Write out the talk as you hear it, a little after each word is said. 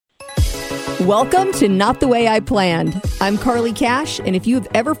Welcome to Not the Way I Planned. I'm Carly Cash, and if you've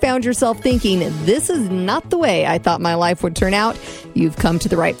ever found yourself thinking, this is not the way I thought my life would turn out, you've come to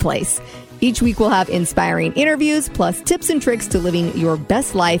the right place. Each week we'll have inspiring interviews, plus tips and tricks to living your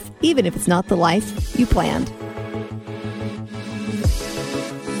best life, even if it's not the life you planned.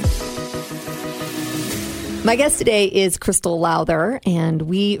 My guest today is Crystal Lowther, and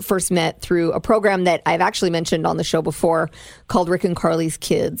we first met through a program that I've actually mentioned on the show before called Rick and Carly's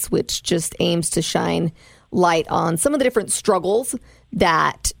Kids, which just aims to shine light on some of the different struggles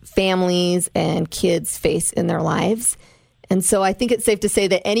that families and kids face in their lives. And so I think it's safe to say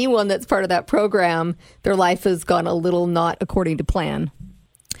that anyone that's part of that program, their life has gone a little not according to plan.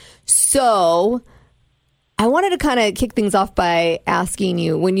 So I wanted to kind of kick things off by asking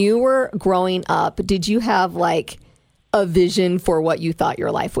you, when you were growing up, did you have like a vision for what you thought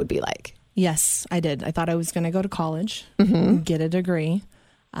your life would be like? Yes, I did. I thought I was going to go to college, get a degree.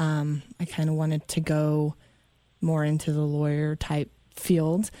 I kind of wanted to go more into the lawyer type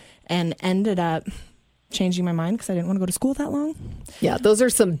field and ended up changing my mind because I didn't want to go to school that long. Yeah, those are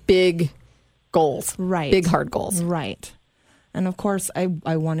some big goals. Right. Big, hard goals. Right. And of course, I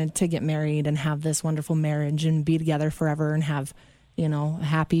wanted to get married and have this wonderful marriage and be together forever and have, a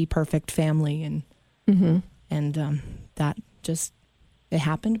happy, perfect family. And that just, it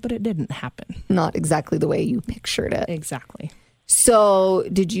happened, but it didn't happen. Not exactly the way you pictured it. Exactly. So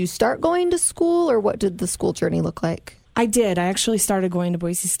did you start going to school, or what did the school journey look like? I did. I actually started going to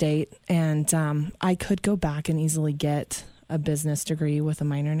Boise State, and I could go back and easily get a business degree with a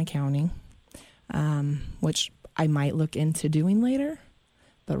minor in accounting, which I might look into doing later,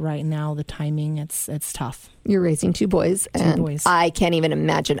 but right now the timing, it's tough. You're raising two boys, and I can't even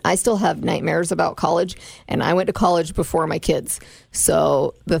imagine. I still have nightmares about college, and I went to college before my kids.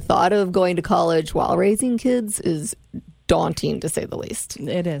 So the thought of going to college while raising kids is daunting, to say the least.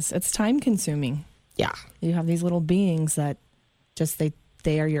 It is. It's time consuming. Yeah. You have these little beings that just,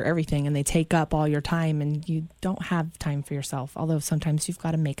 they are your everything, and they take up all your time, and you don't have time for yourself, although sometimes you've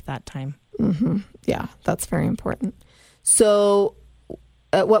got to make that time. Mm-hmm. Yeah, that's very important. So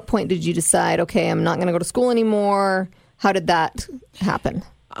at what point did you decide, okay, I'm not going to go to school anymore? How did that happen?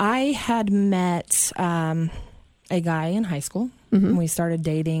 I had met a guy in high school. We started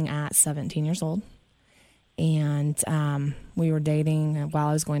dating at 17 years old. And we were dating while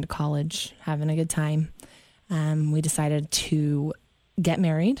I was going to college, having a good time. We decided to get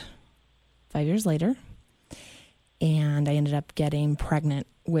married 5 years later. And I ended up getting pregnant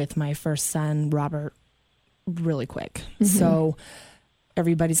with my first son, Robert, really quick. So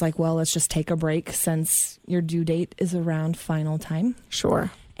everybody's like, well, let's just take a break since your due date is around final time.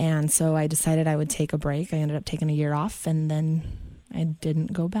 Sure. And so I decided I would take a break. I ended up taking a year off, and then I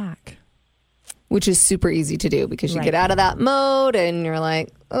didn't go back. Which is super easy to do because you get out of that mode and you're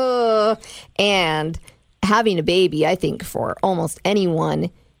like, oh. And having a baby, I think, for almost anyone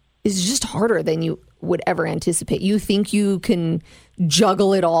is just harder than you would ever anticipate. You think you can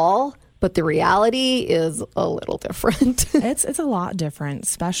juggle it all, but the reality is a little different. It's a lot different,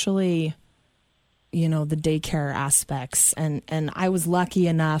 especially, the daycare aspects. And I was lucky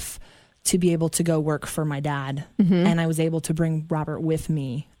enough to be able to go work for my dad. And I was able to bring Robert with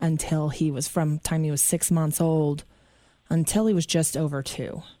me until from time he was 6 months old until he was just over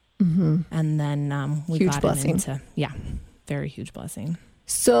 2. And then we huge got blessing. Very huge blessing.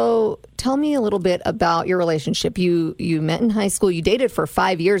 So tell me a little bit about your relationship. You met in high school. You dated for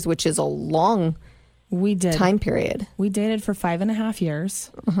 5 years, which is a long time period. We dated for 5.5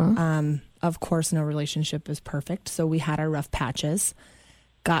 years. Of course, no relationship is perfect. So we had our rough patches,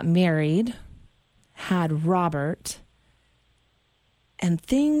 got married, had Robert, and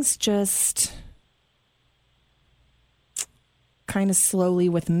things just kind of slowly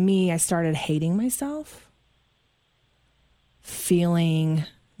with me, I started hating myself. Feeling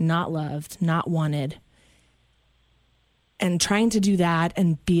not loved, not wanted, and trying to do that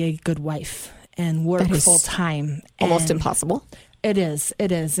and be a good wife and work full time. Almost impossible. It is.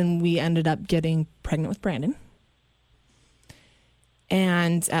 And we ended up getting pregnant with Brandon.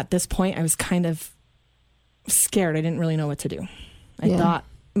 And at this point, I was kind of scared. I didn't really know what to do. I thought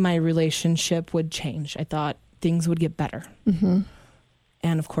my relationship would change. I thought things would get better.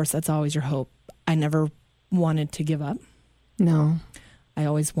 And of course, that's always your hope. I never wanted to give up. No. I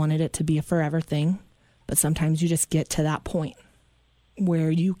always wanted it to be a forever thing, but sometimes you just get to that point where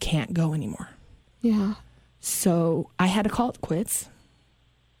you can't go anymore. Yeah. So I had to call it quits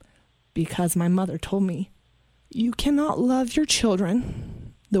because my mother told me, you cannot love your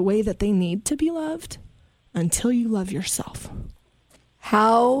children the way that they need to be loved until you love yourself.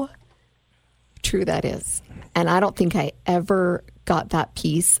 How true that is. And I don't think I ever got that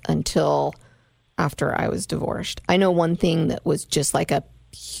piece until after I was divorced. I know one thing that was just like a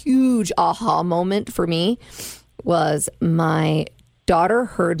huge aha moment for me was my daughter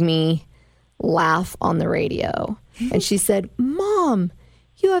heard me laugh on the radio. And she said, "Mom,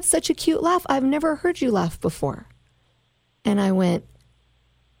 you have such a cute laugh. I've never heard you laugh before." And I went,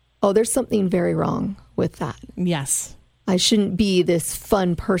 "Oh, there's something very wrong with that. Yes. I shouldn't be this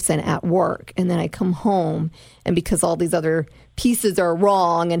fun person at work. And then I come home, and because all these other pieces are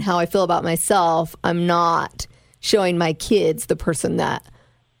wrong and how I feel about myself, I'm not showing my kids the person that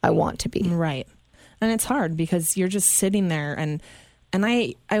I want to be." Right. And it's hard because you're just sitting there. And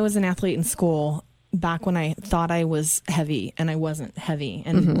I was an athlete in school back when I thought I was heavy, and I wasn't heavy.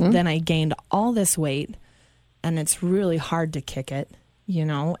 And then I gained all this weight, and it's really hard to kick it, you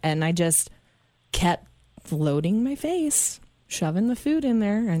know? And I just kept loading my face, shoving the food in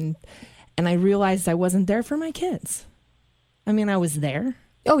there. And I realized I wasn't there for my kids. I mean, I was there.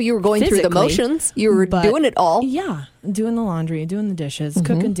 Oh, you were going through the motions. You were doing it all. Yeah. Doing the laundry, doing the dishes,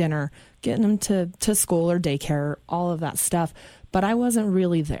 cooking dinner, getting them to school or daycare, all of that stuff. But I wasn't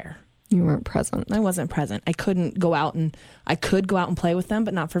really there. You weren't present. I wasn't present. I couldn't go out and play with them,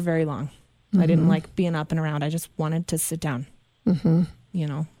 but not for very long. I didn't like being up and around. I just wanted to sit down, you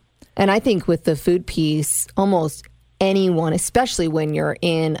know. And I think with the food piece, almost anyone, especially when you're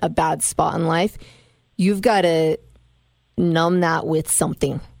in a bad spot in life, you've got to numb that with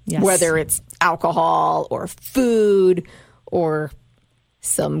something. Yes. Whether it's alcohol or food or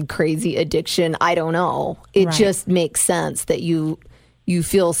some crazy addiction, I don't know. It just makes sense that you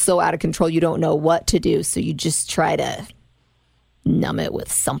feel so out of control, you don't know what to do, so you just try to numb it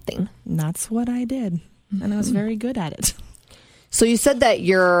with something. And that's what I did, and I was very good at it. So you said that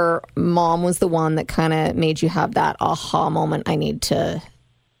your mom was the one that kind of made you have that aha moment, I need to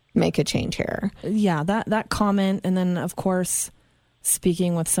make a change here. Yeah, that comment, and then, of course,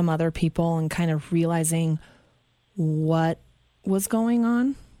 speaking with some other people and kind of realizing what was going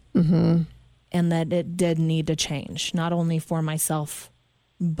on, and that it did need to change, not only for myself,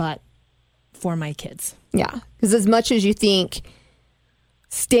 but for my kids. Yeah, because as much as you think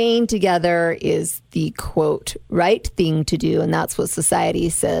staying together is the, quote, right thing to do, and that's what society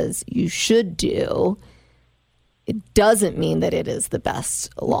says you should do, it doesn't mean that it is the best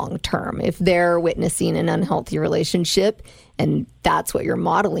long term. If they're witnessing an unhealthy relationship and that's what you're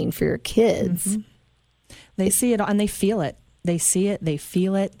modeling for your kids. They see it and they feel it. They see it, they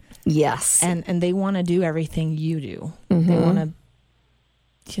feel it. Yes. And they want to do everything you do. They want to,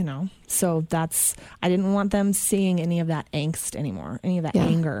 you know, so I didn't want them seeing any of that angst anymore, any of that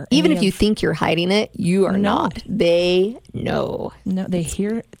anger. Even if you think you're hiding it, you are not. They know. No, they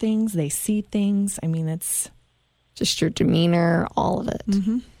hear things, they see things. I mean, it's just your demeanor, all of it.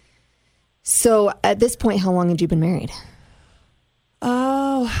 So at this point, how long had you been married?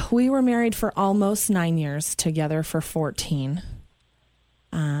 Oh, we were married for almost 9 years, together for 14.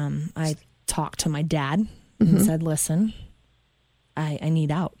 I talked to my dad and said, "Listen, I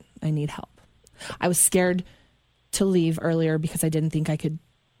need out. I need help." I was scared to leave earlier because I didn't think I could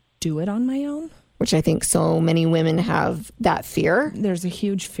do it on my own. Which I think so many women have that fear. There's a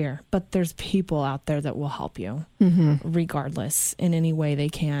huge fear, but there's people out there that will help you regardless in any way they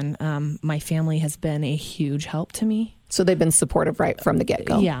can. My family has been a huge help to me. So they've been supportive right from the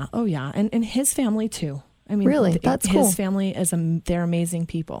get-go. Yeah. Oh, yeah. And his family too. I mean, really? That's cool. His family they're amazing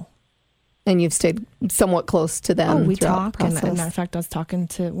people. And you've stayed somewhat close to them. Oh, we talk. And as a matter of fact, I was talking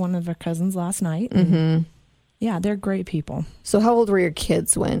to one of their cousins last night. Yeah, they're great people. So how old were your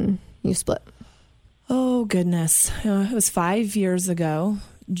kids when you split? Oh, goodness. It was 5 years ago.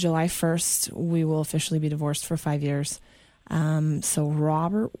 July 1st, we will officially be divorced for 5 years. So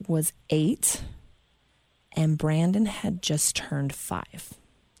Robert was 8 and Brandon had just turned 5.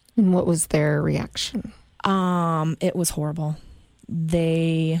 And what was their reaction? It was horrible.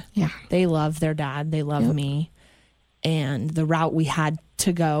 They love their dad. They love me. And the route we had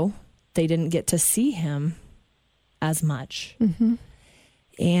to go, they didn't get to see him as much.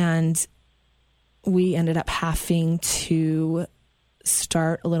 And we ended up having to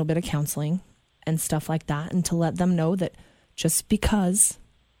start a little bit of counseling and stuff like that, and to let them know that just because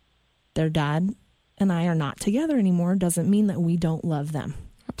their dad and I are not together anymore doesn't mean that we don't love them.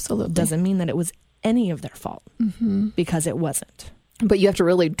 Absolutely. Doesn't mean that it was any of their fault, because it wasn't. But you have to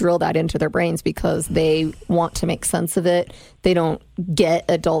really drill that into their brains because they want to make sense of it. They don't get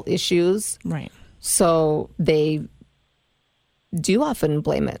adult issues. Right. So they do often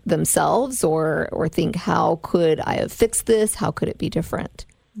blame it themselves or think, how could I have fixed this? How could it be different?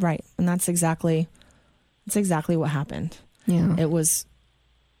 Right. And that's exactly what happened. Yeah.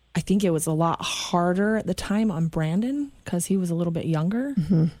 I think it was a lot harder at the time on Brandon because he was a little bit younger.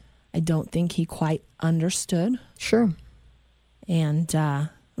 I don't think he quite understood. Sure. And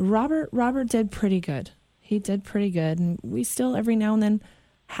Robert did pretty good. He did pretty good. And we still every now and then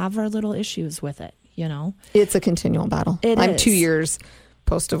have our little issues with it, you know. It's a continual battle. I'm 2 years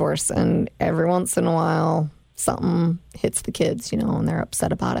post-divorce, and every once in a while something hits the kids, you know, and they're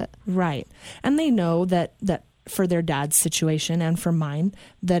upset about it. Right. And they know that for their dad's situation and for mine,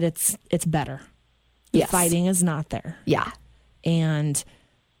 that it's better. The fighting is not there. Yeah. And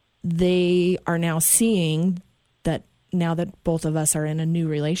they are now seeing that now that both of us are in a new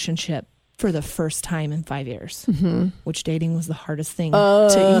relationship for the first time in 5 years, which dating was the hardest thing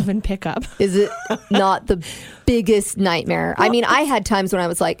to even pick up. Is it not the biggest nightmare? Well, I mean, I had times when I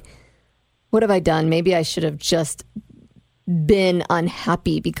was like, what have I done? Maybe I should have just been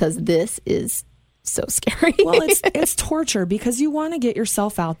unhappy because this is so scary. Well, it's torture because you want to get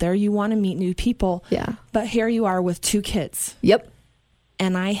yourself out there. You want to meet new people. Yeah. But here you are with 2 kids. Yep.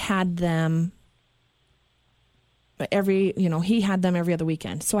 And I had them he had them every other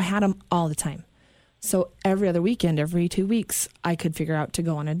weekend. So I had them all the time. So every other weekend, every 2 weeks, I could figure out to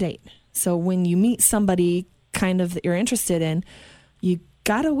go on a date. So when you meet somebody kind of that you're interested in, you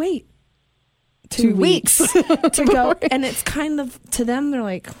got to wait 2 weeks to go. And it's kind of, to them, they're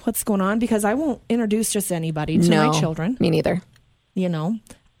like, what's going on? Because I won't introduce just anybody to my children. Me neither. You know?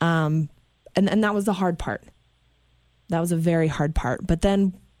 And that was the hard part. That was a very hard part. But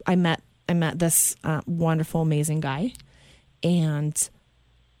then I met this wonderful, amazing guy. And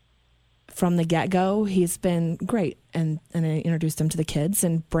from the get-go, he's been great. And I introduced him to the kids.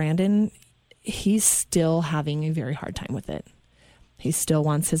 And Brandon, he's still having a very hard time with it. He still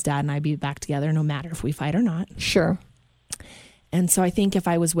wants his dad and I be back together no matter if we fight or not. Sure. And so I think if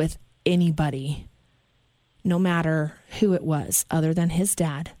I was with anybody, no matter who it was, other than his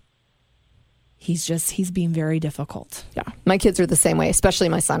dad, he's being very difficult. Yeah. My kids are the same way, especially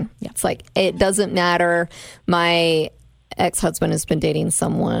my son. Yeah. It's like, it doesn't matter. My ex-husband has been dating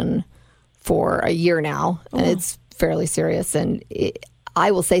someone for a year now, and it's fairly serious. And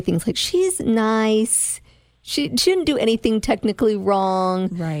I will say things like, she's nice. She didn't do anything technically wrong.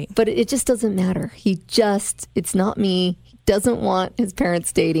 Right. But it just doesn't matter. It's not me. He doesn't want his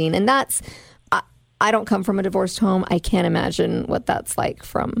parents dating. And I don't come from a divorced home. I can't imagine what that's like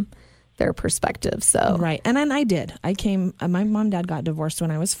from their perspective. So right. And I did. My mom and dad got divorced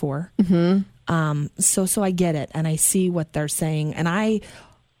when I was 4. So I get it. And I see what they're saying. And I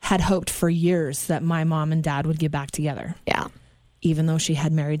had hoped for years that my mom and dad would get back together. Yeah. Even though she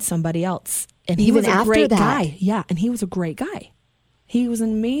had married somebody else. And he was a great guy. Yeah. And he was a great guy. He was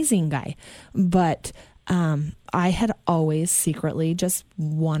an amazing guy. But I had always secretly just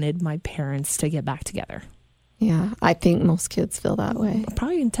wanted my parents to get back together. Yeah. I think most kids feel that way.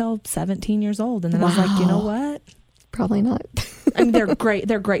 Probably until 17 years old. And then I was like, you know what? Probably not. I mean, they're great.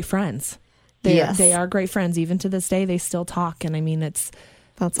 They're great friends. Yes. They are great friends. Even to this day, they still talk. And I mean, that's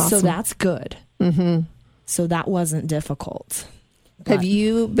awesome. So that's good. So that wasn't difficult. Have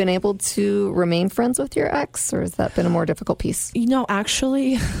you been able to remain friends with your ex, or has that been a more difficult piece? You know,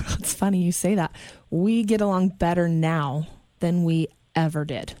 actually, it's funny you say that. We get along better now than we ever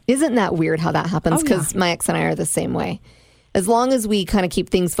did. Isn't that weird how that happens? Because my ex and I are the same way. As long as we kind of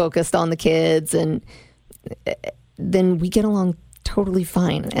keep things focused on the kids, and then we get along totally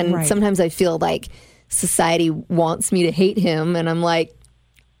fine. And sometimes I feel like society wants me to hate him, and I'm like,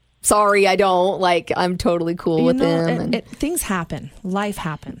 sorry, I don't. Like, I'm totally cool with him. Things happen. Life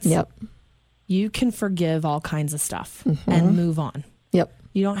happens. Yep. You can forgive all kinds of stuff and move on. Yep.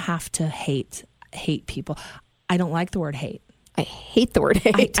 You don't have to hate people. I don't like the word hate. I hate the word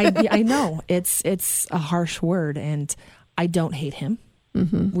hate. I know. It's a harsh word, and I don't hate him.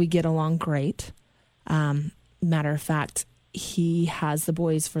 We get along great. Matter of fact, he has the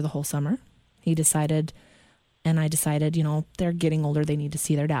boys for the whole summer. He decided... And I decided, you know, they're getting older. They need to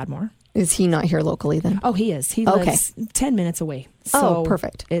see their dad more. Is he not here locally then? Oh, he is. He lives 10 minutes away. So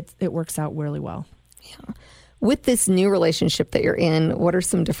perfect. It works out really well. Yeah. With this new relationship that you're in, what are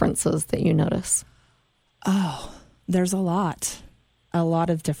some differences that you notice? Oh, there's a lot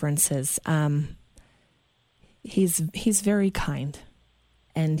of differences. He's very kind,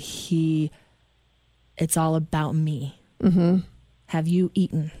 and it's all about me. Have you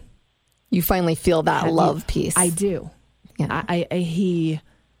eaten? You finally feel that love piece. I do. Yeah. He,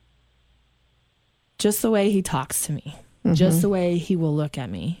 just the way he talks to me, just the way he will look at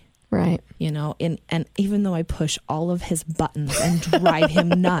me. Right. You know, and even though I push all of his buttons and drive him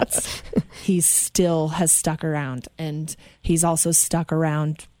nuts, he still has stuck around. And he's also stuck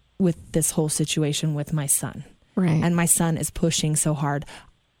around with this whole situation with my son. Right. And my son is pushing so hard.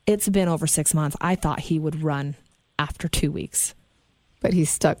 It's been over 6 months. I thought he would run after 2 weeks. But he's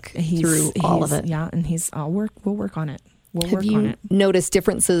stuck through all of it. Yeah, and we'll work on it. Have you noticed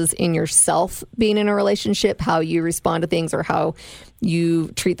differences in yourself being in a relationship, how you respond to things or how you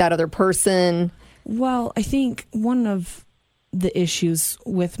treat that other person? Well, I think one of the issues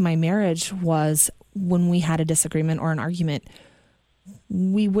with my marriage was when we had a disagreement or an argument,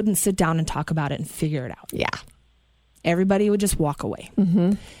 we wouldn't sit down and talk about it and figure it out. Yeah. Everybody would just walk away.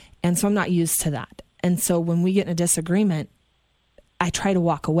 Mm-hmm. And so I'm not used to that. And so when we get in a disagreement, I try to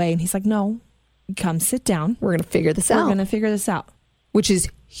walk away and he's like, no, come sit down. We're going to figure this out. We're going to figure this out. Which is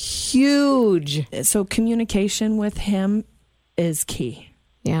huge. So communication with him is key.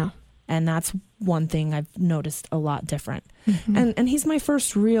 Yeah. And that's one thing I've noticed a lot different. Mm-hmm. And he's my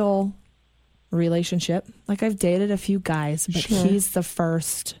first real relationship. Like I've dated a few guys, but he's the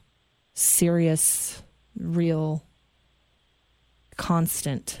first serious, real,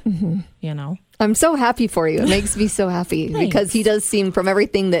 constant, you know? I'm so happy for you. It makes me so happy because he does seem, from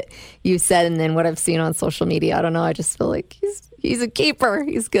everything that you said and then what I've seen on social media, I don't know, I just feel like he's a keeper.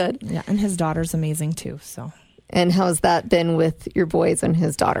 He's good. Yeah, and his daughter's amazing too, so. And how's that been with your boys and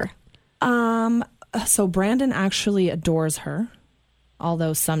his daughter? So Brandon actually adores her,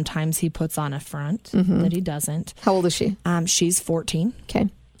 although sometimes he puts on a front that he doesn't. How old is she? She's 14. Okay.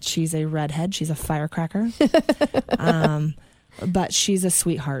 She's a redhead. She's a firecracker. But she's a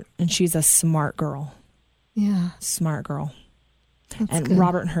sweetheart and she's a smart girl. Yeah. Smart girl. That's and good.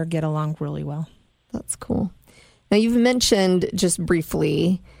 Robert and her get along really well. That's cool. Now, you've mentioned just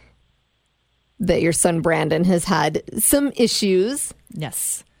briefly that your son Brandon has had some issues.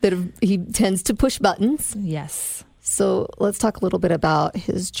 Yes. He tends to push buttons. Yes. So let's talk a little bit about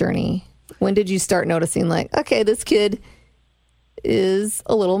his journey. When did you start noticing like, okay, this kid is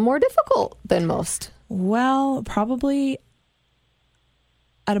a little more difficult than most? Well, probably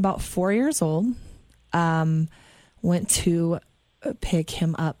at about 4 years old, went to pick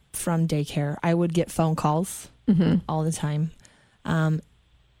him up from daycare. I would get phone calls all the time.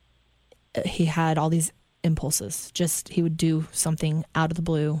 He had all these impulses. Just he would do something out of the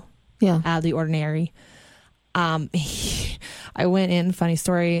blue, out of the ordinary. I went in, funny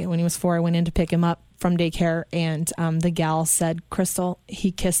story, when he was 4, I went in to pick him up from daycare, and the gal said, Crystal,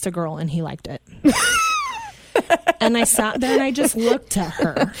 he kissed a girl and he liked it. And I sat there and I just looked at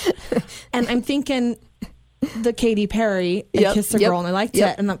her. And I'm thinking, the Katy Perry, I kissed a girl and I liked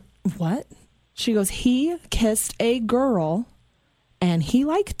it. And I'm, what? She goes, he kissed a girl and he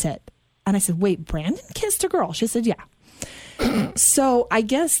liked it. And I said, wait, Brandon kissed a girl? She said, yeah. So I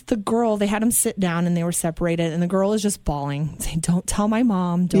guess the girl, they had him sit down and they were separated. And the girl is just bawling, saying, don't tell my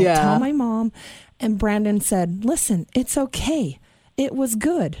mom. Don't tell my mom. And Brandon said, listen, it's okay. It was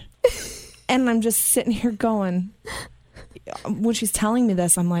good. And I'm just sitting here going, when she's telling me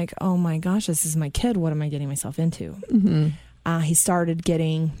this, I'm like, oh my gosh, this is my kid. What am I getting myself into? He started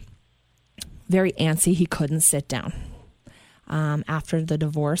getting very antsy. He couldn't sit down. After the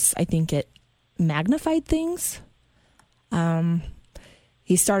divorce, I think it magnified things.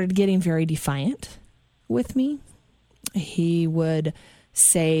 He started getting very defiant with me. He would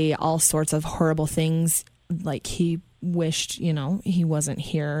say all sorts of horrible things, like he wished, he wasn't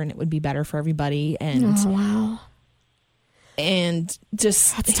here and it would be better for everybody. And and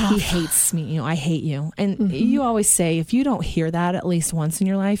just he hates me. I hate you. And you always say, if you don't hear that at least once in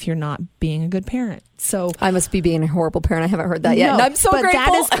your life, you're not being a good parent. So I must be being a horrible parent. I haven't heard that yet. No, and I'm so grateful.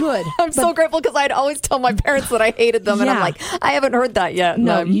 That is good. I'm so grateful because I'd always tell my parents that I hated them. And I'm like, I haven't heard that yet.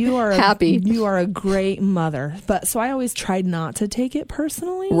 No, you are happy. You are a great mother. But so I always tried not to take it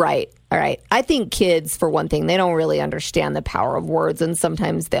personally. Right. All right. I think kids, for one thing, they don't really understand the power of words. And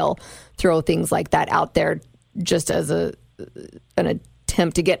sometimes they'll throw things like that out there just as an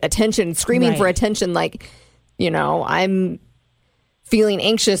attempt to get attention, screaming for attention. Like, I'm feeling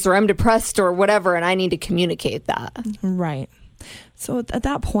anxious or I'm depressed or whatever, and I need to communicate that. Right. So at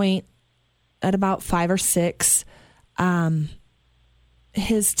that point, at about 5 or 6,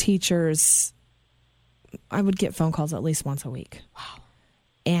 his teachers, I would get phone calls at least once a week. Wow.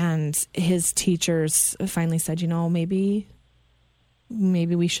 And his teachers finally said, maybe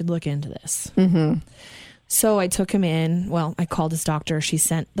we should look into this. So I took him in. Well, I called his doctor. She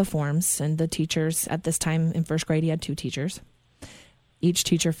sent the forms, and the teachers at this time in first grade, he had 2 teachers. Each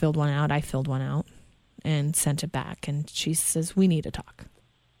teacher filled one out. I filled one out and sent it back. And she says, we need to talk.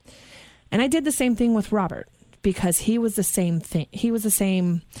 And I did the same thing with Robert because he was the same thing. He was the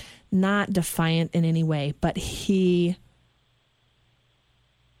same, not defiant in any way, but his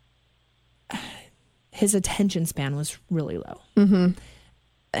attention span was really low.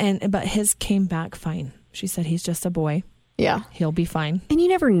 But his came back fine. She said, he's just a boy. Yeah. He'll be fine. And you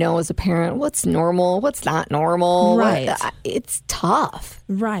never know as a parent what's normal, what's not normal. Right. It's tough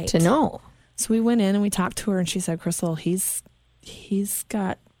Right. to know. So we went in and we talked to her, and she said, Crystal, he's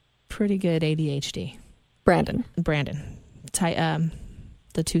got pretty good ADHD. Brandon.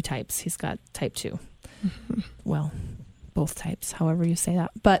 The 2 types. He's got type 2. Well, both types, however you say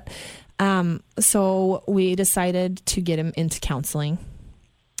that. But so we decided to get him into counseling.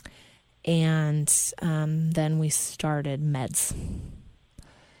 And then we started meds.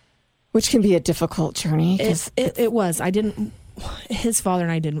 Which can be a difficult journey. It was. His father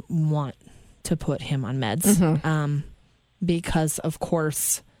and I didn't want to put him on meds because, of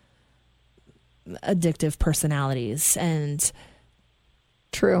course, addictive personalities. And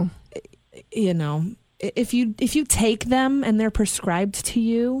true. You know, if you take them and they're prescribed to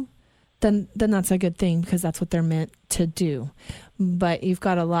you, then that's a good thing because that's what they're meant to do. But you've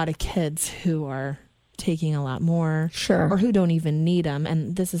got a lot of kids who are taking a lot more, sure, or who don't even need them,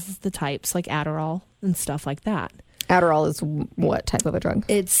 and this is the types like Adderall and stuff like that. Adderall is what type of a drug?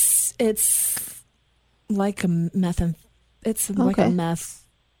 It's like a meth. Like a meth.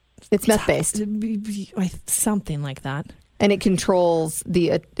 It's meth based, something like that. And it controls the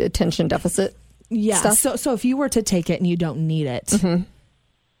attention deficit. Yeah. Stuff? So if you were to take it and you don't need it,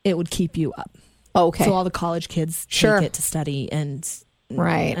 it would keep you up. Okay. So all the college kids take it to study and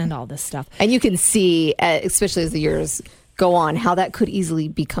all this stuff. And you can see, especially as the years go on, how that could easily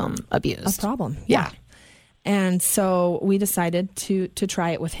become abused. A problem. Yeah. And so we decided to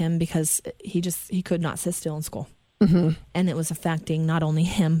try it with him because he could not sit still in school. And it was affecting not only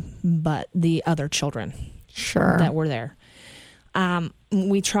him, but the other children that were there.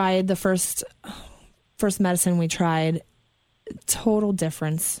 We tried the first medicine we tried, total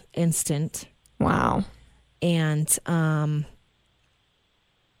difference, instant. Wow. And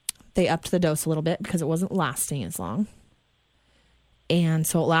they upped the dose a little bit because it wasn't lasting as long. And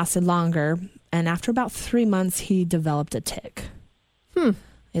so it lasted longer. And after about 3 months, he developed a tic.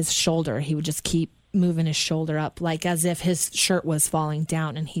 His shoulder, he would just keep moving his shoulder up, like as if his shirt was falling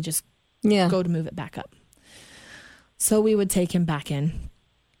down, and he just go to move it back up. So we would take him back in,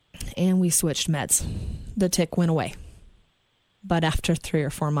 and we switched meds. The tic went away. But after 3 or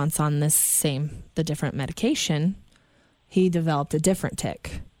 4 months on the different medication, he developed a different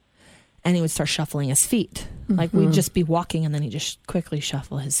tic. And he would start shuffling his feet. Like we'd just be walking and then he'd just quickly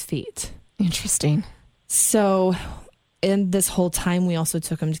shuffle his feet. Interesting. So in this whole time, we also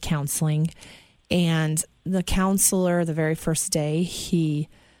took him to counseling. And the counselor, the very first day, he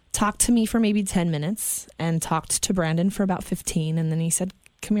talked to me for maybe 10 minutes and talked to Brandon for about 15. And then he said,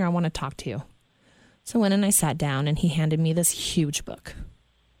 "Come here, I want to talk to you." So I went and I sat down, and he handed me this huge book,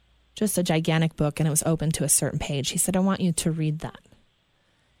 just a gigantic book, and it was open to a certain page. He said, "I want you to read that."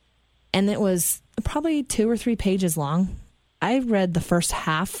 And it was probably 2 or 3 pages long. I read the first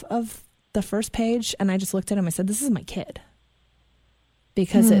half of the first page, and I just looked at him. I said, "This is my kid."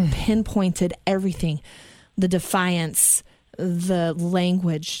 Because it pinpointed everything. The defiance, the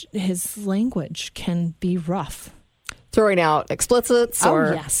language. His language can be rough. Throwing out explicits?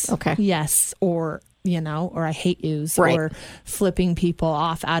 Or? Yes. Okay. Yes. Or, or I hate yous. Or flipping people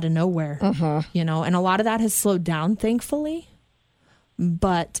off out of nowhere. And a lot of that has slowed down, thankfully.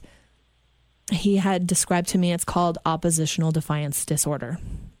 But he had described to me, it's called oppositional defiance disorder.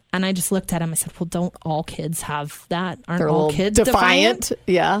 And I just looked at him. I said, "Well, don't all kids have that? Aren't all kids defiant?"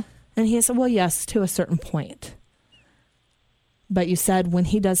 Yeah. And he said, "Well, yes, to a certain point. But you said when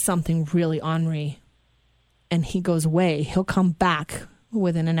he does something really ornery and he goes away, he'll come back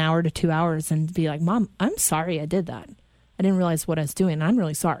within an hour to 2 hours and be like, 'Mom, I'm sorry I did that. I didn't realize what I was doing. I'm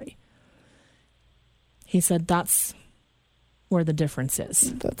really sorry.'" He said that's where the difference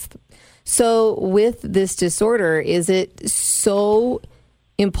is. So with this disorder, is it so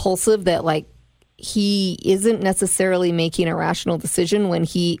impulsive that he isn't necessarily making a rational decision when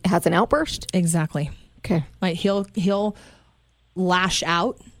he has an outburst? Exactly. Okay. Like he'll lash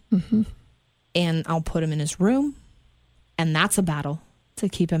out, and I'll put him in his room, and that's a battle to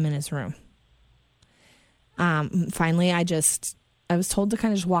keep him in his room. Finally, I was told to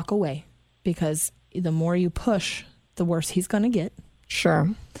kind of just walk away, because the more you push, the worse he's going to get. Sure.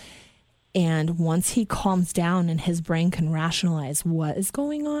 And once he calms down and his brain can rationalize what is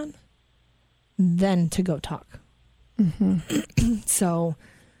going on, then to go talk. So.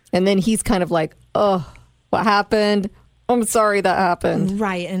 And then he's kind of like, "Oh, what happened? I'm sorry that happened."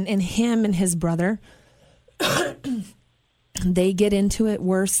 Right. And him and his brother, they get into it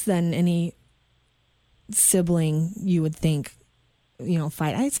worse than any sibling you would think,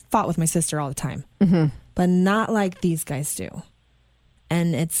 fight. I fought with my sister all the time, but not like these guys do.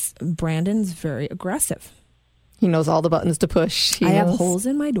 And Brandon's very aggressive. He knows all the buttons to push. I have holes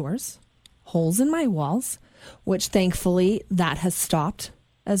in my doors, holes in my walls, which thankfully that has stopped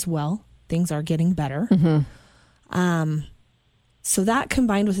as well. Things are getting better. So that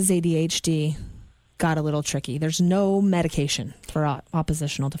combined with his ADHD got a little tricky. There's no medication for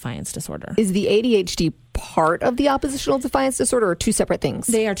oppositional defiance disorder. Is the ADHD part of the oppositional defiance disorder or two separate things?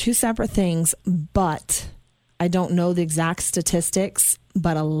 They are two separate things, but I don't know the exact statistics,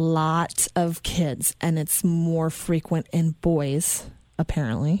 but a lot of kids, and it's more frequent in boys,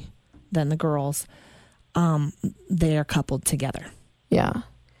 apparently, than the girls, they are coupled together. Yeah.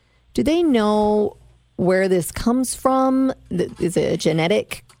 Do they know where this comes from? Is it a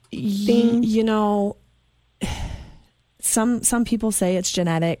genetic thing? You know, some people say it's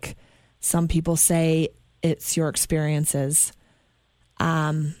genetic. Some people say it's your experiences.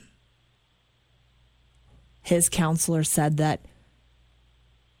 His counselor said that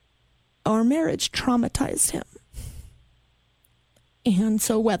our marriage traumatized him. And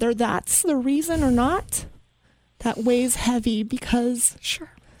so whether that's the reason or not, that weighs heavy because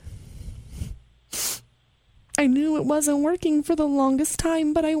Sure. I knew it wasn't working for the longest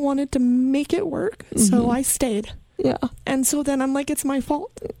time, but I wanted to make it work. So I stayed. Yeah. And so then I'm like, it's my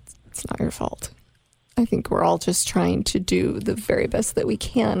fault. It's not your fault. I think we're all just trying to do the very best that we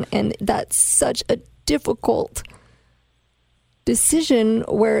can. And that's such a difficult decision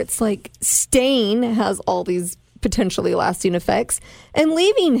where it's like staying has all these potentially lasting effects and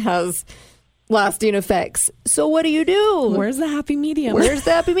leaving has lasting effects. So what do? Where's the happy medium? Where's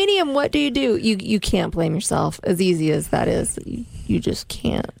the happy medium? What do? You can't blame yourself, as easy as that is. You just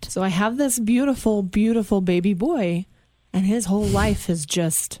can't. So I have this beautiful, beautiful baby boy, and his whole life is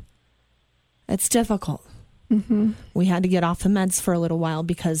just, it's difficult. We had to get off the meds for a little while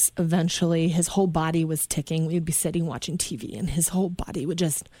because eventually his whole body was ticking. We'd be sitting watching TV and his whole body would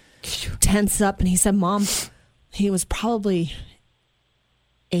just tense up. And he said, Mom, he was probably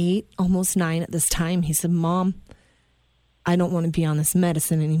 8, almost 9 at this time. He said, Mom, I don't want to be on this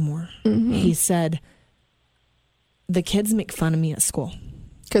medicine anymore. He said, the kids make fun of me at school.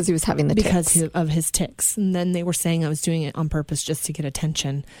 Because he was having the tics. Because of his tics. And then they were saying I was doing it on purpose just to get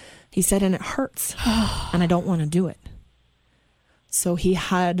attention. He said, and it hurts. And I don't want to do it. So he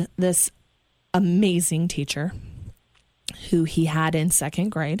had this amazing teacher who he had in 2nd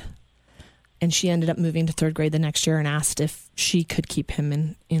grade. And she ended up moving to 3rd grade the next year and asked if she could keep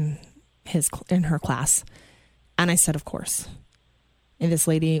him in her class. And I said, of course. And this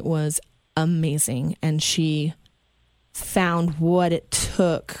lady was amazing. And she found what it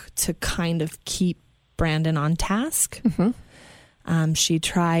took to kind of keep Brandon on task. She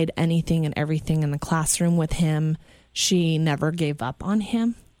tried anything and everything in the classroom with him. She never gave up on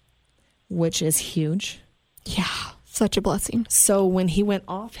him, which is huge. Yeah, such a blessing. So when he went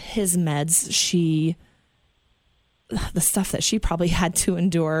off his meds, the stuff that she probably had to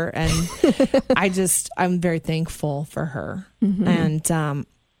endure, and I'm very thankful for her. And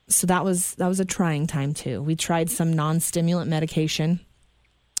so that was a trying time too. We tried some non-stimulant medication.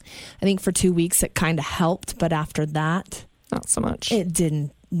 I think for 2 weeks it kind of helped, but after that, not so much. It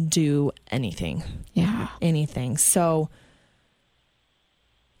didn't do anything. Yeah. Anything. So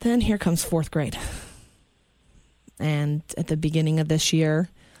then here comes 4th grade. And at the beginning of this year,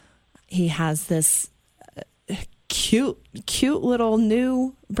 he has this cute little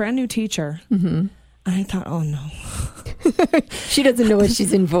brand new teacher. And I thought, oh no. She doesn't know what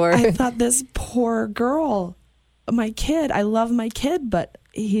she's in for. I thought, this poor girl, my kid, I love my kid, but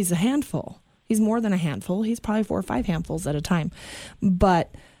he's a handful. He's more than a handful. He's probably 4 or 5 handfuls at a time.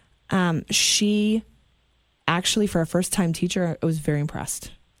 But she actually, for a first-time teacher, I was very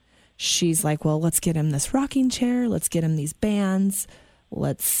impressed. She's like, well, let's get him this rocking chair. Let's get him these bands.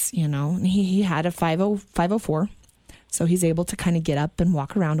 Let's, and he had a 504. So he's able to kind of get up and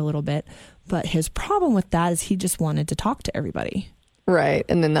walk around a little bit. But his problem with that is he just wanted to talk to everybody. Right.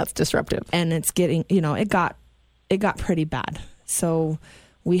 And then that's disruptive. And it's getting, it got pretty bad. So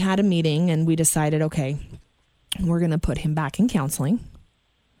we had a meeting and we decided, okay, we're going to put him back in counseling.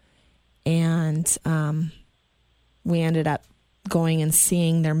 And we ended up going and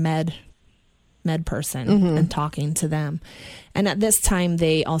seeing their med person and talking to them. And at this time,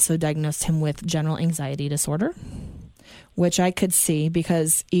 they also diagnosed him with general anxiety disorder, which I could see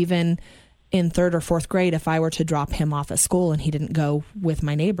because even in 3rd or 4th grade, if I were to drop him off at school and he didn't go with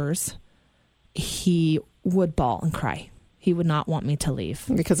my neighbors, he would bawl and cry. He would not want me to leave.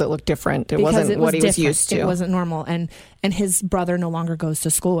 Because it looked different. It wasn't what he was used to. It wasn't normal. And his brother no longer goes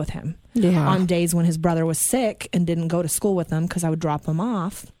to school with him. Yeah. On days when his brother was sick and didn't go to school with him because I would drop him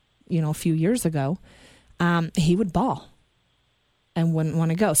off, a few years ago, he would bawl and wouldn't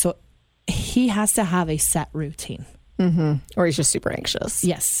want to go. So he has to have a set routine. Or he's just super anxious.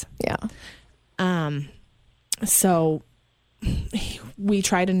 Yes. Yeah. So we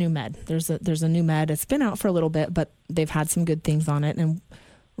tried a new med. There's a new med. It's been out for a little bit, but they've had some good things on it. And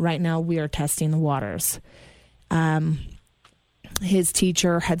right now we are testing the waters. His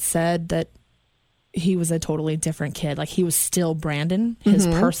teacher had said that he was a totally different kid. Like, he was still Brandon. His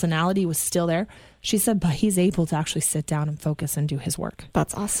personality was still there. She said, but he's able to actually sit down and focus and do his work.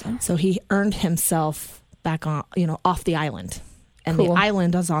 That's awesome. So he earned himself back on, off the island. And Cool. the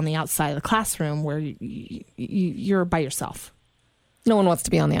island is on the outside of the classroom where you're by yourself. No one wants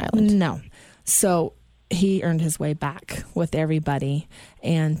to be on the island. No. So he earned his way back with everybody.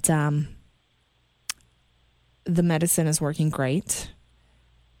 And the medicine is working great.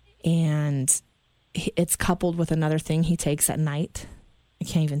 And it's coupled with another thing he takes at night. I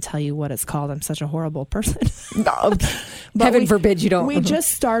can't even tell you what it's called. I'm such a horrible person. But Heaven forbid you don't. We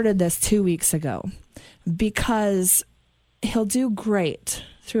just started this 2 weeks ago because he'll do great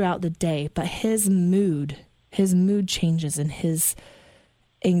throughout the day, but his mood changes and his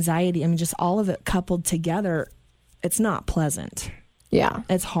anxiety, just all of it coupled together, it's not pleasant. Yeah.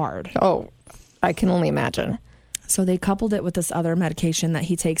 It's hard. Oh, I can only imagine. So they coupled it with this other medication that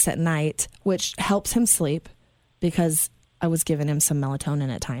he takes at night, which helps him sleep, because I was giving him some melatonin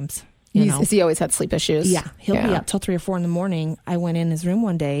at times. He always had sleep issues. Yeah. He'll be up till 3 or 4 in the morning. I went in his room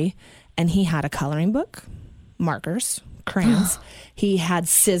one day and he had a coloring book, markers, crayons. He had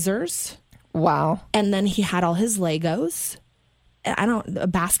scissors. Wow. And then he had all his Legos. A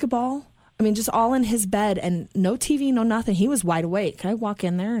basketball. Just all in his bed, and no TV, no nothing. He was wide awake. I walk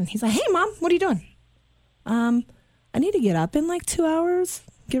in there and he's like, "Hey, Mom, what are you doing?" I need to get up in like 2 hours,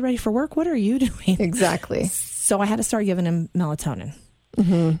 get ready for work. What are you doing? Exactly. So I had to start giving him melatonin.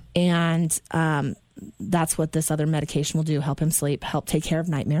 And that's what this other medication will do. Help him sleep, help take care of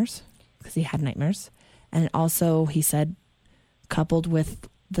nightmares, because he had nightmares. And also, he said, coupled with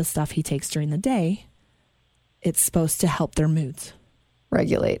the stuff he takes during the day, it's supposed to help their moods.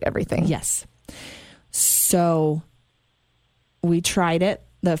 Regulate everything. Yes. So we tried it.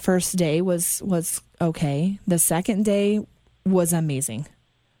 The first day was okay. The second day was amazing.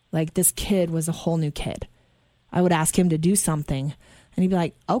 Like, this kid was a whole new kid. I would ask him to do something and he'd be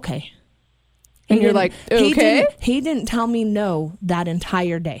like, okay. And you're like, okay. He didn't tell me no that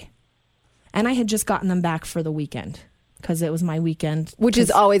entire day. And I had just gotten them back for the weekend, because it was my weekend. Which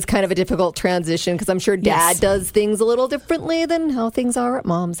is always kind of a difficult transition, because I'm sure Dad Yes. does things a little differently than how things are at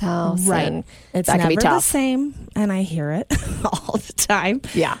Mom's house. Right. And It's that can never be the tough. same. And I hear it all the time.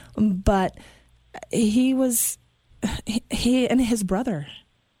 Yeah. But he and his brother,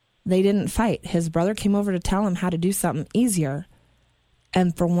 they didn't fight. His brother came over to tell him how to do something easier.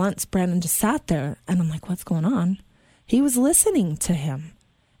 And for once, Brandon just sat there and I'm like, what's going on? He was listening to him.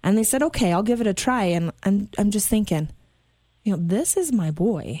 And they said, okay, I'll give it a try. And I'm just thinking, this is my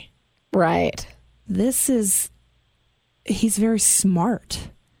boy. Right. He's very smart.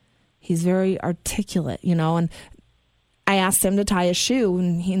 He's very articulate, and I asked him to tie his shoe,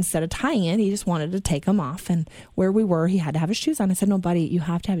 and instead of tying it, he just wanted to take them off. And where we were, he had to have his shoes on. I said, no, buddy, you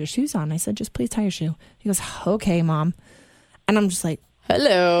have to have your shoes on. I said, just please tie your shoe. He goes, okay, Mom. And I'm just like,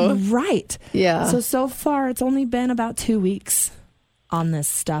 hello. Right. Yeah. So far, it's only been about 2 weeks on this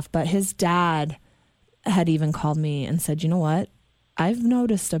stuff. But his dad had even called me and said, you know what? I've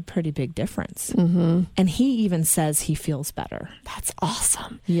noticed a pretty big difference. Mm-hmm. And he even says he feels better. That's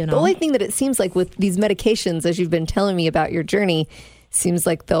awesome. The only thing that it seems like with these medications, as you've been telling me about your journey, seems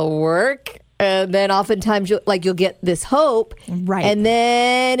like they'll work. And then oftentimes you'll get this hope. Right. And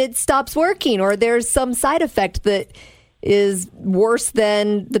then it stops working, or there's some side effect that is worse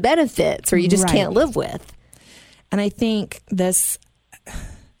than the benefits, or you just can't live with. And I think the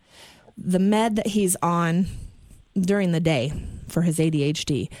med that he's on during the day for his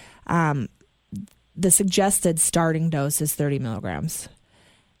ADHD, the suggested starting dose is 30 milligrams.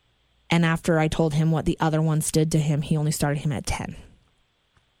 And after I told him what the other ones did to him, he only started him at 10.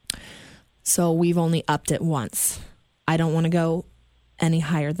 So we've only upped it once. I don't want to go any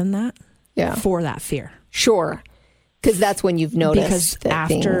higher than that for that fear. Sure. Because that's when you've noticed. Because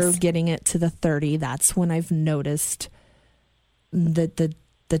that after getting it to the 30, that's when I've noticed the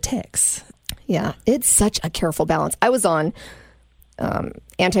tics. Yeah, it's such a careful balance. I was on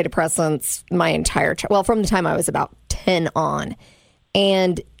antidepressants my entire from the time I was about 10 on.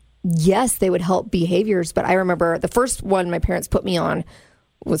 And yes, they would help behaviors. But I remember the first one my parents put me on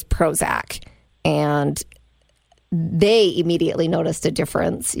was Prozac. And they immediately noticed a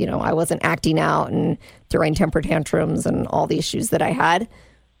difference. I wasn't acting out and throwing temper tantrums and all the issues that I had.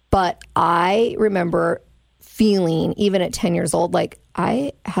 But I remember feeling, even at 10 years old, like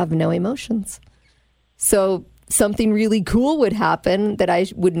I have no emotions. So something really cool would happen that I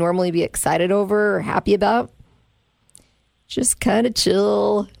would normally be excited over or happy about. Just kind of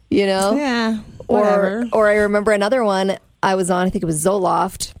chill, you know? Yeah, whatever. Or I remember another one I was on, I think it was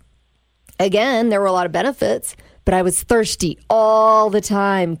Zoloft. Again, there were a lot of benefits, but I was thirsty all the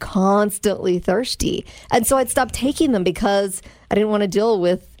time, constantly thirsty. And so I'd stop taking them because I didn't want to deal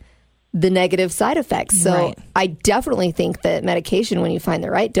with the negative side effects. So Right. I definitely think that medication, when you find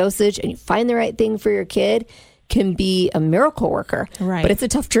the right dosage and you find the right thing for your kid, can be a miracle worker. Right. But it's a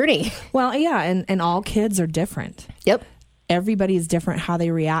tough journey. Well, yeah, and all kids are different. Yep. Everybody is different how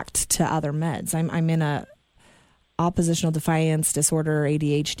they react to other meds. I'm in a oppositional defiance disorder,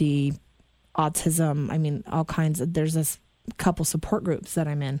 ADHD, autism. I mean, all kinds of, there's this couple support groups that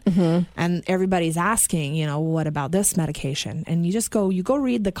I'm in, and everybody's asking, you know, what about this medication? And you go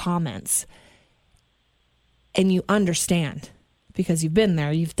read the comments and you understand because you've been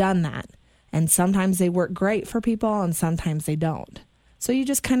there, you've done that. And sometimes they work great for people and sometimes they don't. So you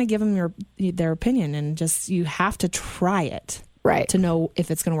just kind of give them their opinion, and just, you have to try it Right. to know if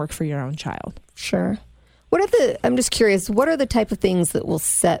it's going to work for your own child. Sure. I'm just curious, what are the type of things that will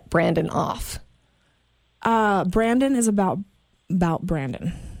set Brandon off? Brandon is about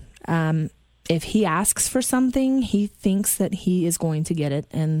Brandon. If he asks for something, he thinks that he is going to get it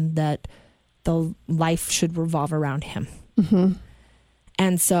and that the life should revolve around him. Mm-hmm.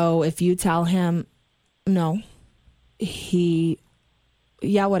 And so if you tell him, no,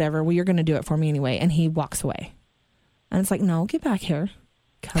 whatever, well, you're going to do it for me anyway. And he walks away. And it's like, no, get back here.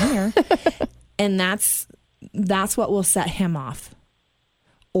 Come here. And that's what will set him off.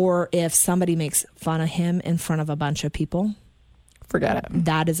 Or if somebody makes fun of him in front of a bunch of people, Forget it.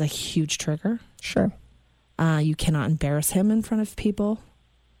 that is a huge trigger. Sure. You cannot embarrass him in front of people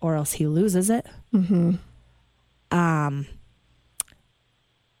or else he loses it. Mm-hmm.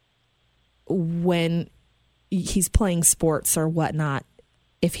 When he's playing sports or whatnot,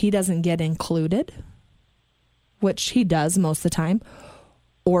 if he doesn't get included, which he does most of the time,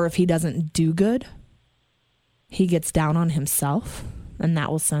 or if he doesn't do good, he gets down on himself, and that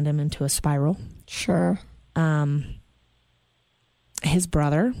will send him into a spiral. Sure. His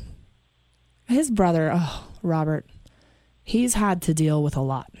brother, Robert, he's had to deal with a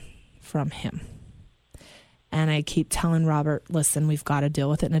lot from him. And I keep telling Robert, listen, we've got to deal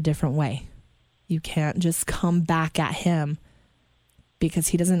with it in a different way. You can't just come back at him because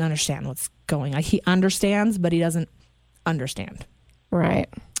he doesn't understand what's going on. He understands, but he doesn't understand. Right.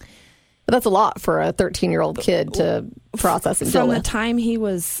 But that's a lot for a 13-year-old kid to process and deal From with. the time he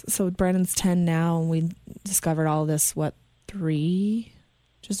was, so Brandon's 10 now, and we discovered all this,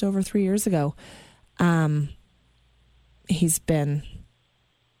 just over 3 years ago. It's been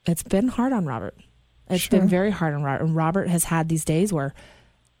hard on Robert. It's Sure. been very hard on Robert. And Robert has had these days where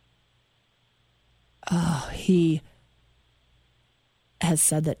he has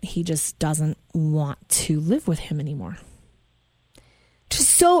said that he just doesn't want to live with him anymore.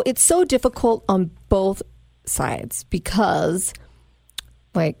 It's so difficult on both sides because,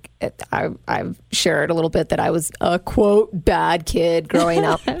 like, I've shared a little bit that I was a, quote, bad kid growing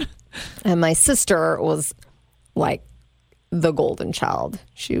up. And my sister was like the golden child.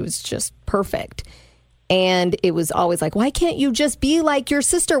 She was just perfect. And it was always like, why can't you just be like your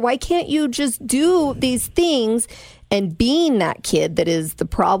sister? Why can't you just do these things? And being that kid that is the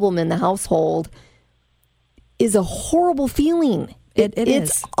problem in the household is a horrible feeling. It's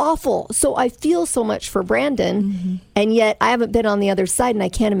is. awful. So I feel so much for Brandon, Mm-hmm. and yet I haven't been on the other side, and I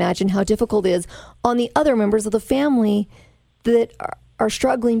can't imagine how difficult it is on the other members of the family that are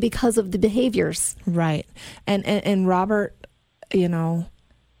struggling because of the behaviors. Right. And Robert,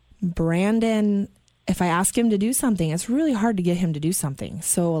 Brandon, if I ask him to do something, it's really hard to get him to do something.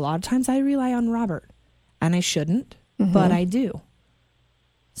 So a lot of times I rely on Robert, and I shouldn't, but I do.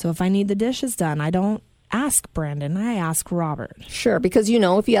 So if I need the dishes done, I don't ask Brandon, I ask Robert. Sure, because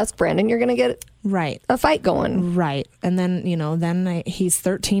if you ask Brandon, you're going to get Right. a fight going. Right. And then, he's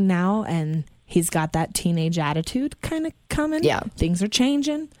 13 now, and he's got that teenage attitude kind of coming. Yeah. Things are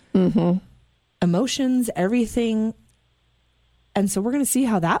changing. Mm-hmm. Emotions, everything. And so we're going to see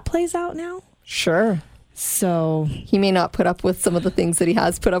how that plays out now. Sure. So, He may not put up with some of the things that he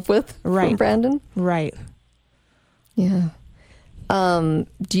has put up with from Right. Brandon. right. Yeah.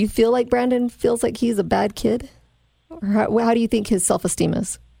 Do you feel like Brandon feels like he's a bad kid? Or how do you think his self-esteem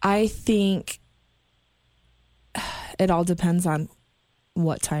is? I think it all depends on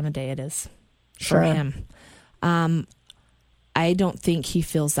what time of day it is Sure. for him. I don't think he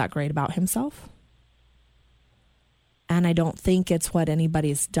feels that great about himself. And I don't think it's what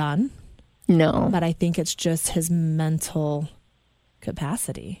anybody's done. No. But I think it's just his mental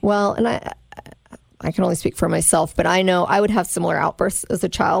capacity. Well, and I can only speak for myself, but I know I would have similar outbursts as a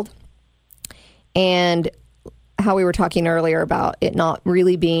child. And how we were talking earlier about it not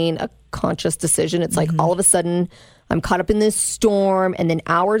really being a conscious decision. It's like all of a sudden I'm caught up in this storm, and then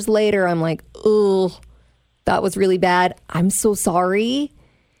hours later I'm like, oh, that was really bad. I'm so sorry.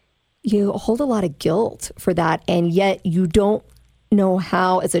 You hold a lot of guilt for that, and yet you don't know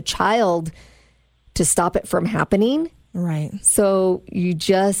how as a child to stop it from happening. Right. So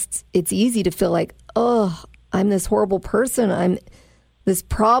it's easy to feel like, oh, I'm this horrible person. I'm this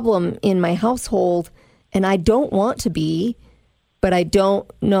problem in my household, and I don't want to be, but I don't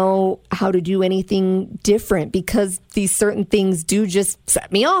know how to do anything different because these certain things do just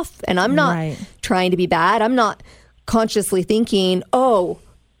set me off. And I'm not trying to be bad. I'm not consciously thinking, oh,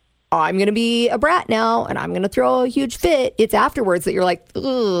 I'm going to be a brat now and I'm going to throw a huge fit. It's afterwards that you're like,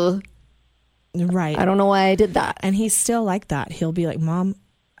 ugh. Right. I don't know why I did that. And he's still like that. He'll be like, Mom,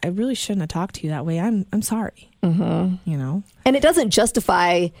 I really shouldn't have talked to you that way. I'm sorry. You know? And it doesn't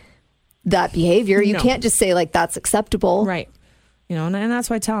justify that behavior. You can't just say like, that's acceptable. Right. You know, and that's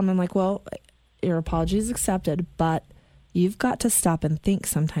why I tell him, I'm like, well, your apology is accepted, but you've got to stop and think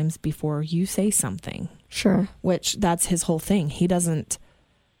sometimes before you say something. Sure. Which that's his whole thing. He doesn't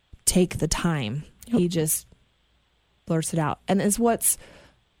take the time. Yep. He just blurts it out. And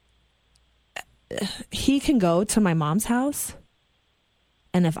he can go to my mom's house,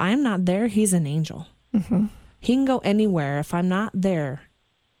 and if I'm not there, he's an angel. Mm-hmm. He can go anywhere. If I'm not there,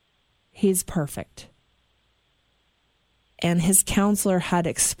 he's perfect. And his counselor had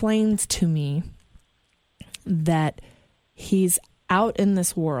explained to me that he's out in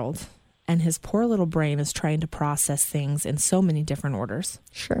this world and his poor little brain is trying to process things in so many different orders.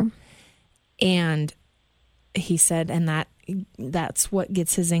 Sure. And he said, and that's what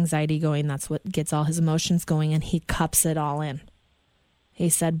gets his anxiety going. That's what gets all his emotions going. And he cups it all in. He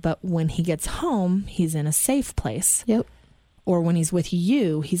said, but when he gets home, he's in a safe place. Yep. Or when he's with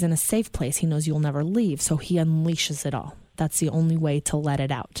you, he's in a safe place. He knows you'll never leave. So he unleashes it all. That's the only way to let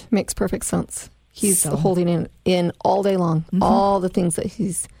it out. Makes perfect sense. He's holding in all day long, all the things that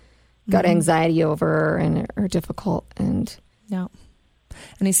he's got anxiety over and are difficult. And yeah.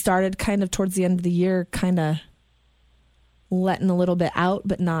 And he started kind of towards the end of the year, kind of letting a little bit out,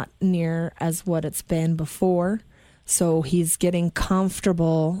 but not near as what it's been before. So he's getting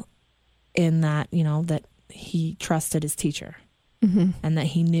comfortable in that, you know, that he trusted his teacher and that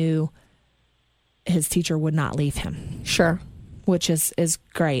he knew his teacher would not leave him. Sure. Which is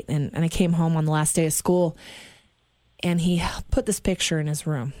great. And I came home on the last day of school and he put this picture in his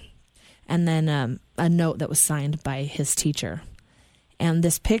room and then a note that was signed by his teacher. And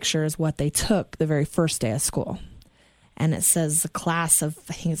this picture is what they took the very first day of school. And it says the class of,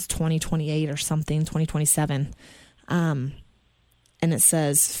 I think it's 2028 or something, 2027. And it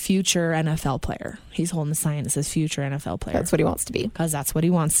says future NFL player. He's holding the sign that says future NFL player. That's what he wants to be. Because that's what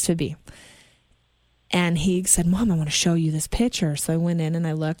he wants to be. And he said, Mom, I want to show you this picture. So I went in and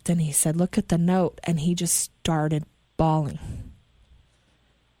I looked and he said, look at the note. And he just started bawling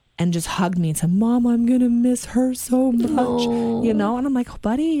and just hugged me and said, Mom, I'm going to miss her so much. Oh. You know, and I'm like, oh,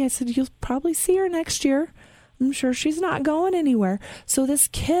 buddy, I said, you'll probably see her next year. I'm sure she's not going anywhere. So this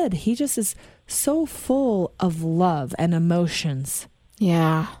kid, he just is so full of love and emotions.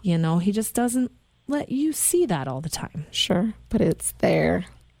 Yeah. You know, he just doesn't let you see that all the time. Sure. But it's there.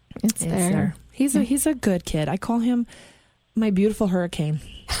 It's there. He's a good kid. I call him my beautiful hurricane.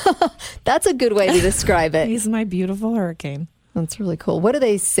 That's a good way to describe it. He's my beautiful hurricane. That's really cool. What do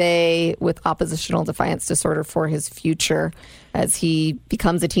they say with oppositional defiance disorder for his future as he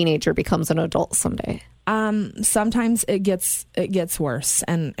becomes a teenager, becomes an adult someday? Sometimes it gets worse.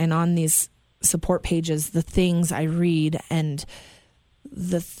 And on these support pages, the things I read and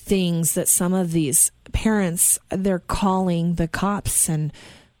the things that some of these parents, they're calling the cops and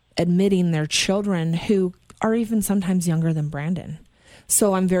admitting their children who are even sometimes younger than Brandon.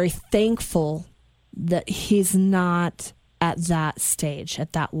 So I'm very thankful that he's not at that stage,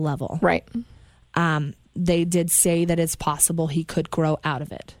 at that level. Right. They did say that it's possible he could grow out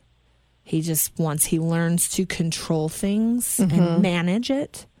of it. He just, once he learns to control things and manage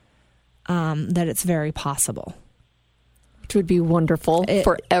it, that it's very possible. Which would be wonderful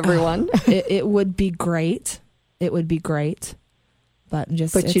for everyone. It would be great. It would be great. But you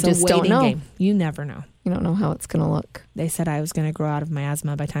just don't know. Game. You never know. You don't know how it's going to look. They said I was going to grow out of my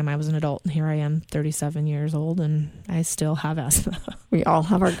asthma by the time I was an adult. And here I am, 37 years old, and I still have asthma. We all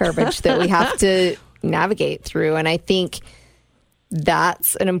have our garbage that we have to navigate through. And I think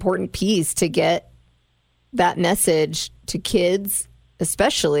that's an important piece to get that message to kids,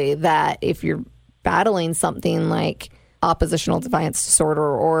 especially that if you're battling something like oppositional defiance disorder,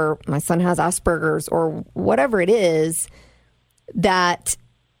 or my son has Asperger's, or whatever it is, that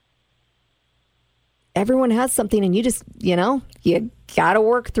everyone has something, and you just, you got to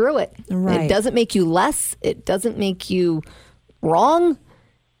work through it. Right. It doesn't make you less. It doesn't make you wrong.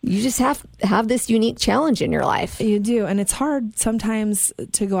 You just have this unique challenge in your life. You do. And it's hard sometimes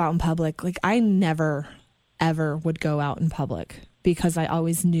to go out in public. Like, I never, ever would go out in public because I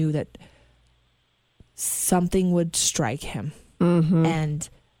always knew that something would strike him. Mm-hmm. And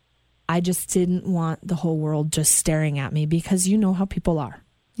I just didn't want the whole world just staring at me, because you know how people are.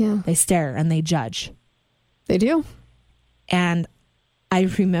 Yeah. They stare and they judge. They do. And I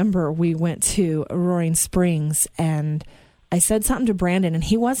remember we went to Roaring Springs, and I said something to Brandon, and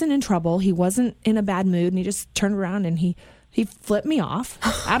he wasn't in trouble. He wasn't in a bad mood, and he just turned around and he flipped me off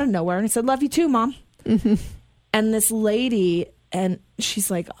out of nowhere, and he said, "Love you too, Mom." Mm-hmm. And this lady, and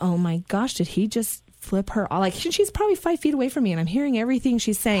she's like, "Oh my gosh, did he just flip her off?" Like, she's probably 5 feet away from me, and I'm hearing everything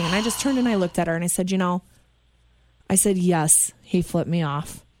she's saying. And I just turned and I looked at her and I said, yes, he flipped me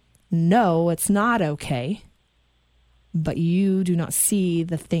off. No, it's not okay. But you do not see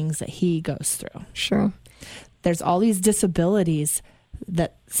the things that he goes through. Sure. There's all these disabilities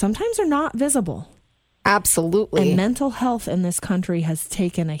that sometimes are not visible. Absolutely. And mental health in this country has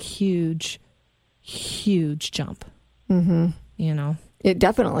taken a huge, huge jump. Mm-hmm. It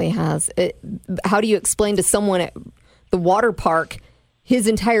definitely has. How do you explain to someone at the water park his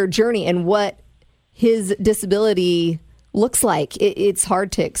entire journey and what his disability looks like? It's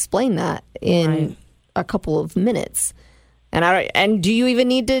hard to explain that in a couple of minutes. And do you even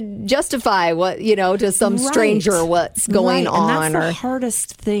need to justify what, to some stranger what's going on? And that's the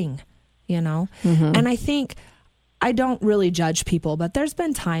hardest thing, Mm-hmm. And I think I don't really judge people, but there's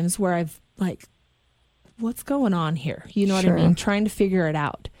been times where I've like, what's going on here? You know what I mean? Trying to figure it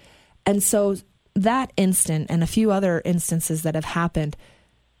out. And so that instant and a few other instances that have happened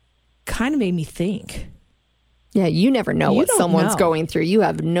kind of made me think. Yeah, you never know what someone's going through. You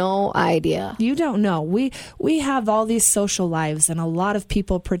have no idea. You don't know. We have all these social lives, and a lot of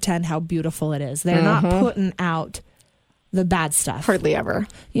people pretend how beautiful it is. They're not putting out the bad stuff. Hardly ever.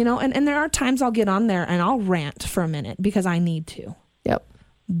 And there are times I'll get on there and I'll rant for a minute because I need to. Yep.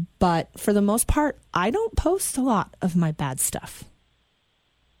 But for the most part, I don't post a lot of my bad stuff.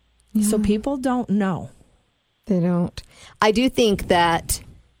 Yeah. So people don't know. They don't. I do think that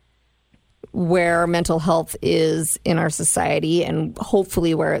where mental health is in our society, and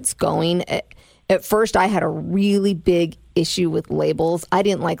hopefully where it's going, at first I had a really big issue with labels. I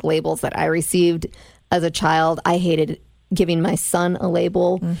didn't like labels that I received as a child. I hated giving my son a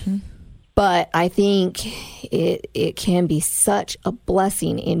label. Mm-hmm. But I think it can be such a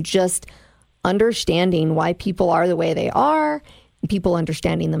blessing in just understanding why people are the way they are, people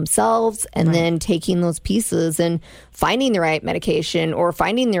understanding themselves, and then taking those pieces and finding the right medication or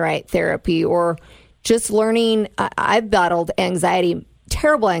finding the right therapy, or just learning. I've battled anxiety,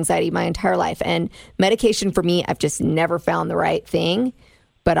 terrible anxiety, my entire life. And medication for me, I've just never found the right thing.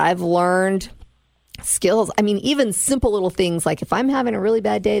 But I've learned skills. I mean, even simple little things like if I'm having a really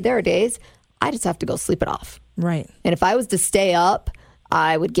bad day, there are days I just have to go sleep it off. Right. And if I was to stay up,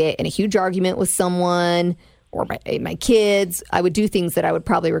 I would get in a huge argument with someone or my kids. I would do things that I would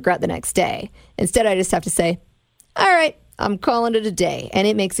probably regret the next day. Instead, I just have to say, all right, I'm calling it a day. And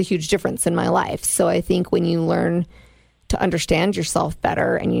it makes a huge difference in my life. So I think when you learn to understand yourself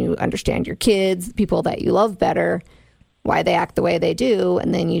better and you understand your kids, people that you love better, why they act the way they do,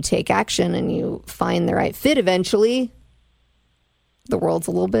 and then you take action and you find the right fit eventually, the world's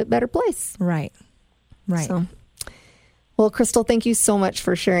a little bit better place. Right. So, well, Crystal, thank you so much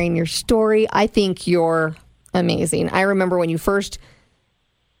for sharing your story. I think you're amazing. I remember when you first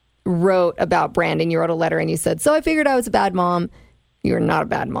wrote about Brandon, you wrote a letter and you said, "So I figured I was a bad mom." You're not a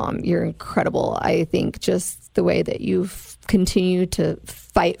bad mom. You're incredible. I think just the way that you've continued to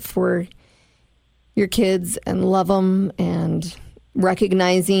fight for your kids and love them, and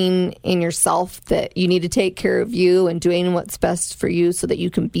recognizing in yourself that you need to take care of you and doing what's best for you so that you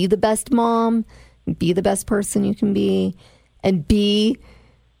can be the best mom, be the best person you can be, and be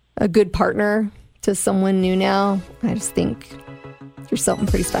a good partner to someone new now. I just think you're something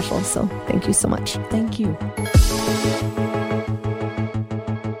pretty special. So thank you so much. Thank you.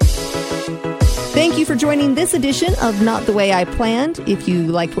 Thank you for joining this edition of Not the Way I Planned. If you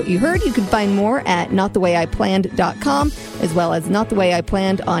liked what you heard, you can find more at notthewayiplanned.com, as well as Not the Way I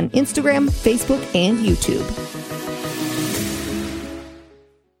Planned on Instagram, Facebook, and YouTube.